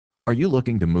Are you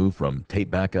looking to move from tape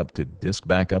backup to disk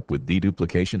backup with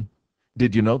deduplication?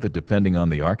 Did you know that depending on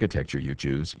the architecture you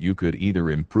choose, you could either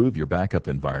improve your backup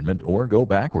environment or go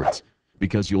backwards,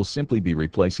 because you'll simply be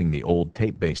replacing the old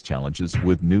tape-based challenges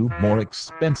with new, more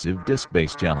expensive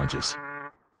disk-based challenges.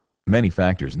 Many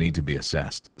factors need to be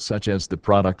assessed, such as the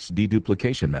product's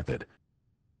deduplication method,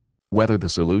 whether the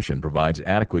solution provides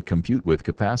adequate compute width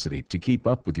capacity to keep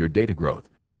up with your data growth,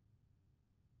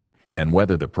 and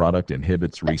whether the product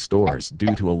inhibits restores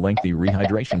due to a lengthy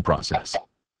rehydration process.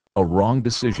 A wrong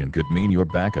decision could mean your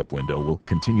backup window will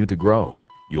continue to grow.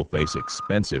 You'll face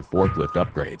expensive forklift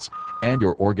upgrades, and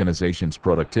your organization's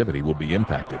productivity will be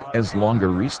impacted as longer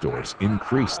restores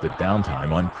increase the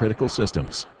downtime on critical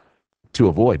systems. To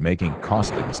avoid making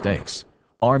costly mistakes,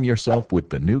 arm yourself with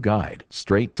the new guide,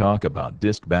 Straight Talk About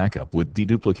Disk Backup with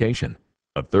Deduplication.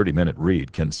 A 30-minute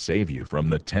read can save you from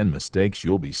the 10 mistakes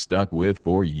you'll be stuck with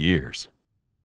for years.